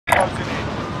closing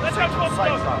in. Let's have one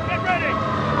close. Get ready!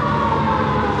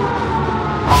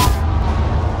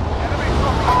 Enemy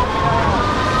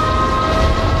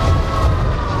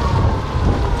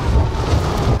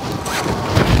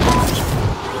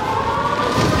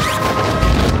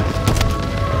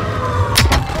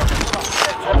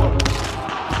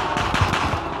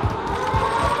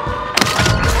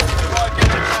dropping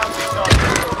into the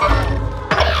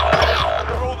AO.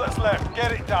 You're all that's left.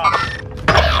 Get it done.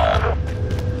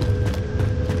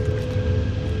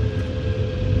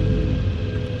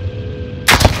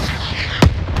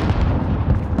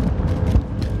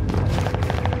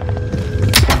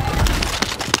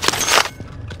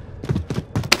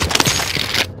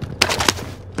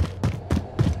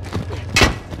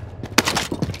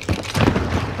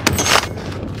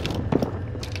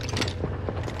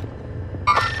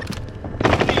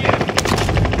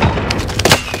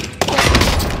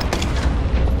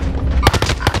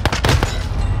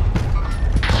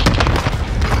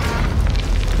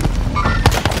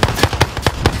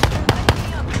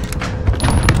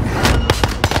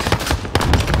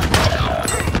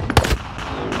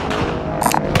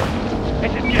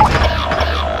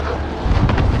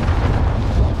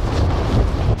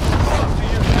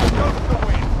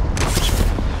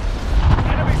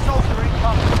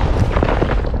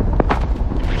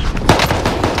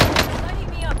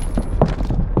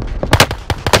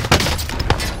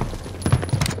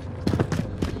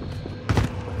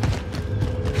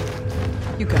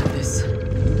 You got this.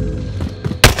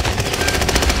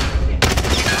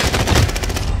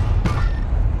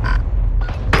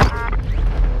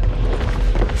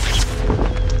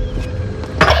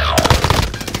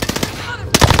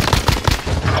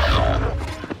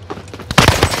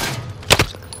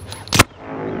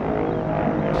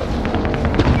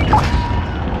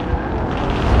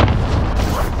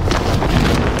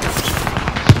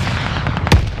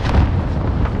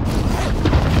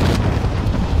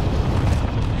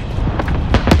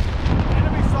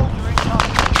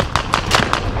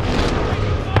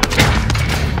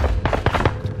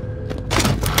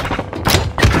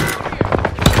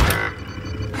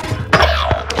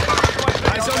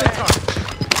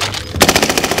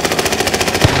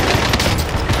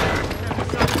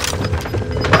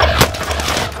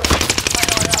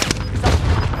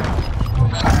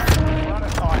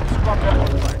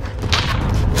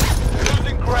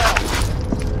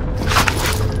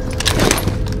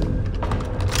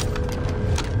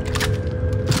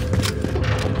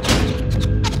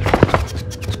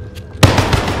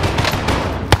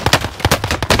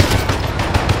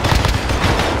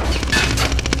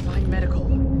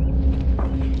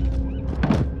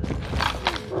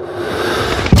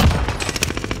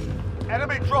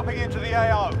 Dropping into the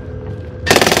AO.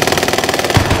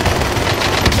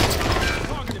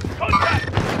 Contact!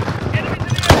 Enemy to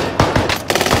the air!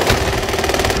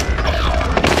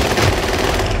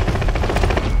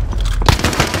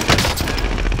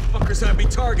 Fuckers have me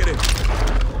targeted.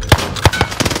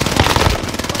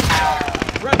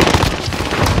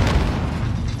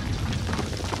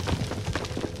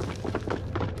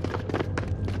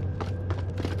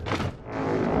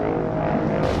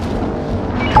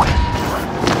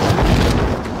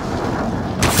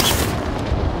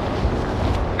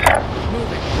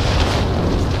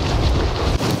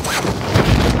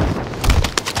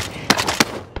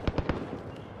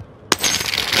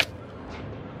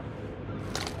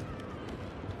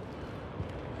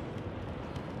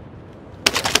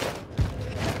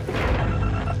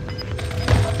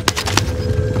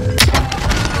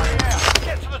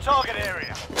 Target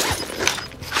area.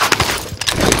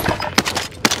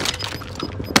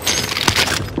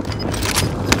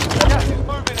 Gas is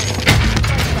moving in.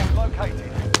 Safe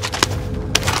located.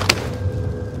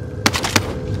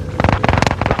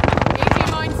 AT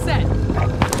mine set.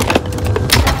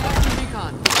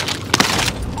 Recon.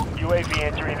 UAV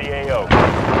entering the AO.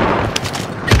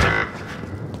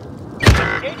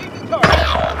 Engaging the target.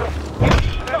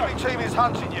 Enemy team is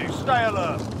hunting you. Stay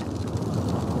alert.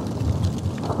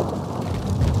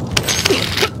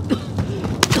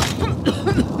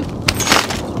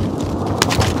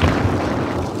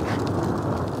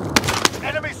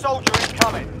 Enemy soldier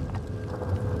incoming.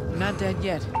 Not dead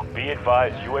yet. Be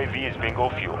advised, UAV is bingo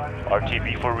fuel.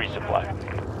 RTB for resupply.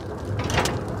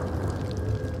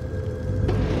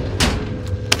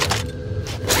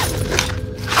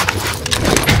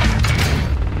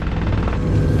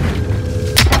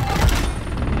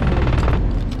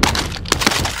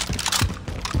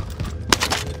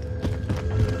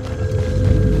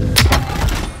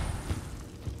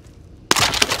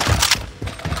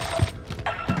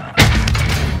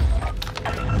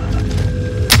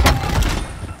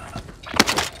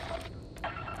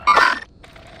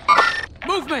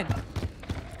 Movement!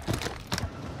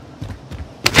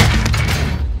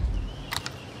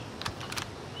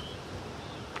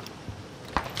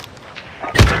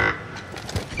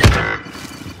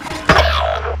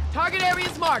 Target area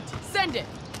is marked. Send it.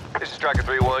 This is Striker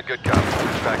 3-1, good copy.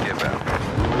 Back inbound.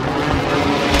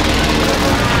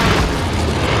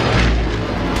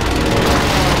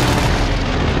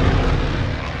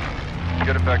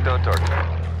 Good effect on target.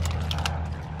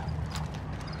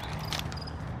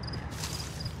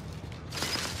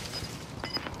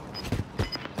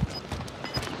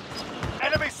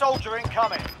 Enemy soldier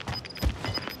incoming.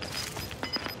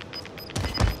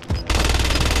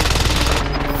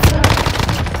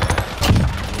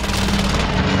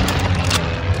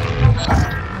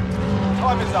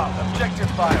 Time is up.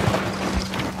 Objective failed.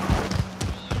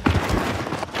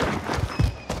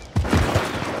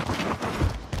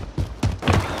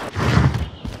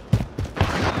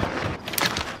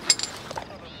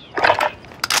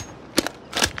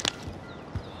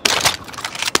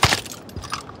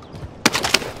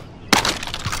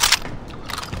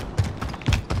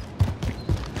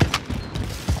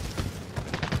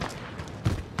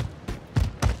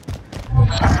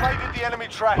 Evaded the enemy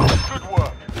track. Good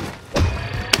work.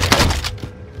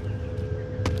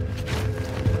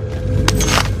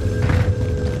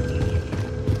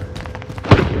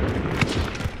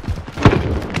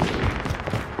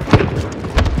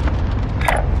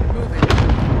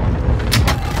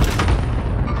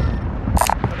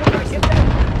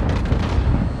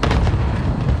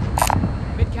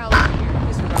 Mid-caliber here.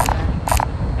 Disregard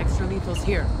that. Extra lethals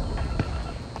here.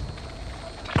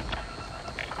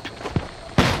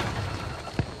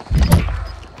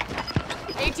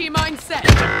 AT mine set.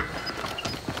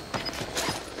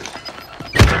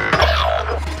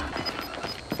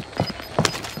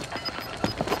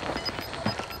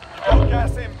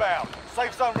 Gas inbound.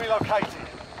 Safe zone relocated.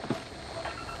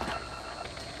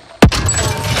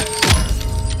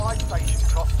 Buy station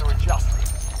costs are adjusted.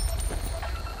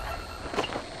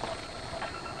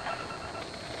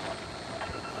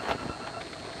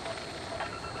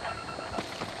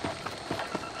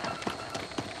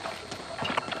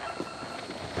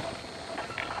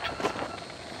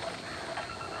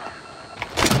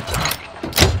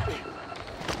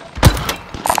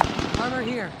 Armor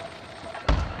here.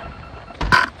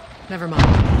 Never mind.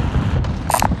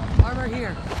 Armor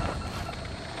here.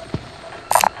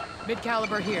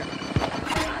 Mid-caliber here.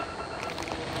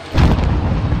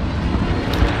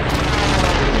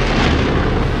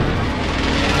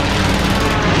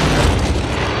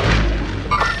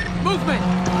 Movement!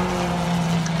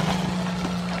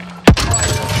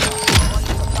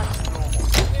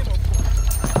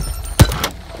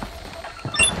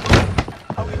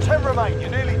 Only 10 remain. You're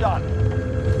nearly done.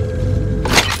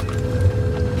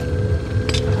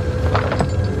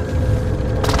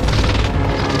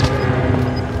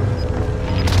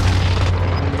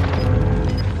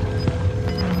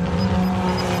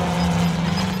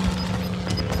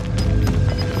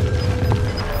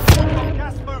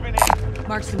 Gas moving in.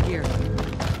 Mark some gear.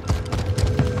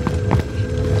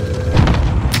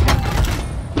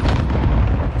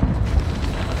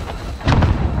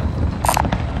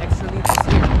 Extra lethals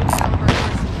here. Mid-caliber,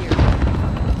 mark some gear.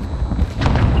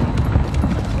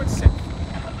 What's sick?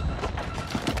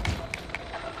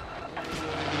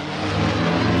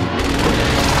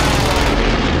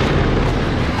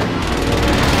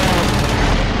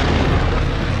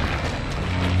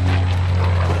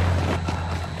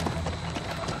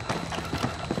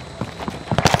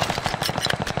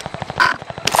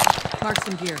 Mark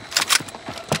some gear.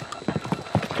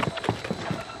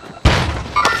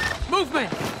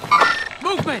 Movement!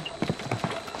 Movement!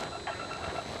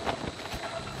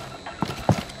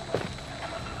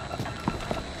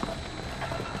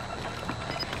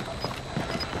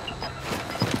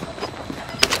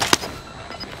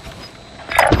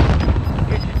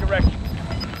 Changing direction.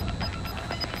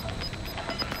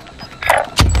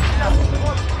 Gas is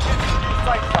close. Get to the new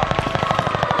safe zone.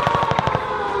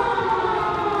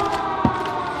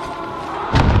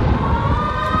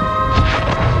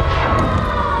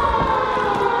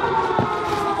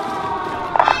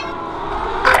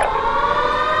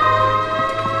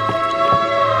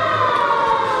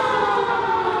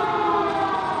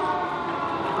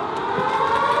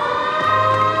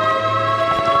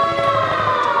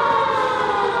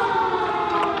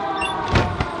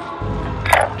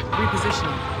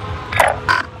 Repositioning.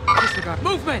 Disregard.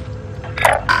 Movement!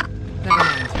 Never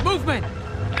mind. Movement!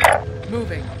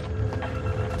 Moving.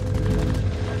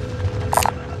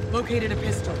 Located a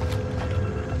pistol.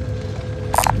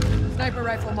 Sniper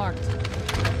rifle marked.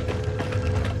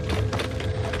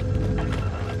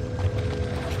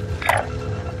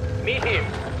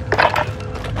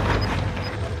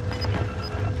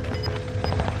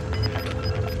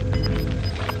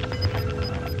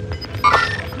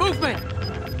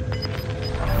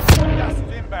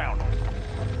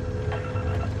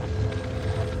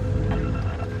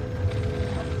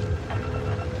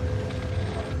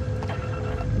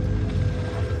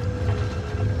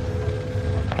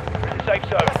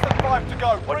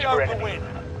 carry for over enemy.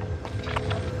 win.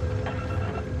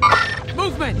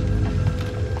 Movement!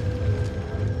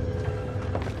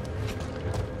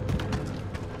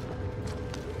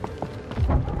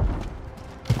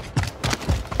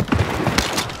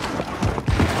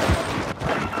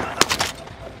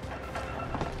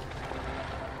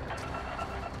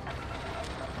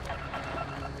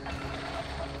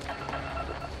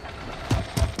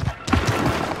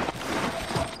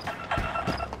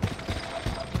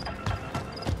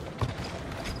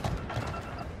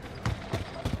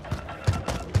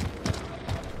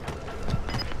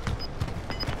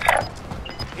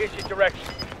 Here's your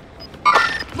direction.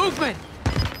 Movement!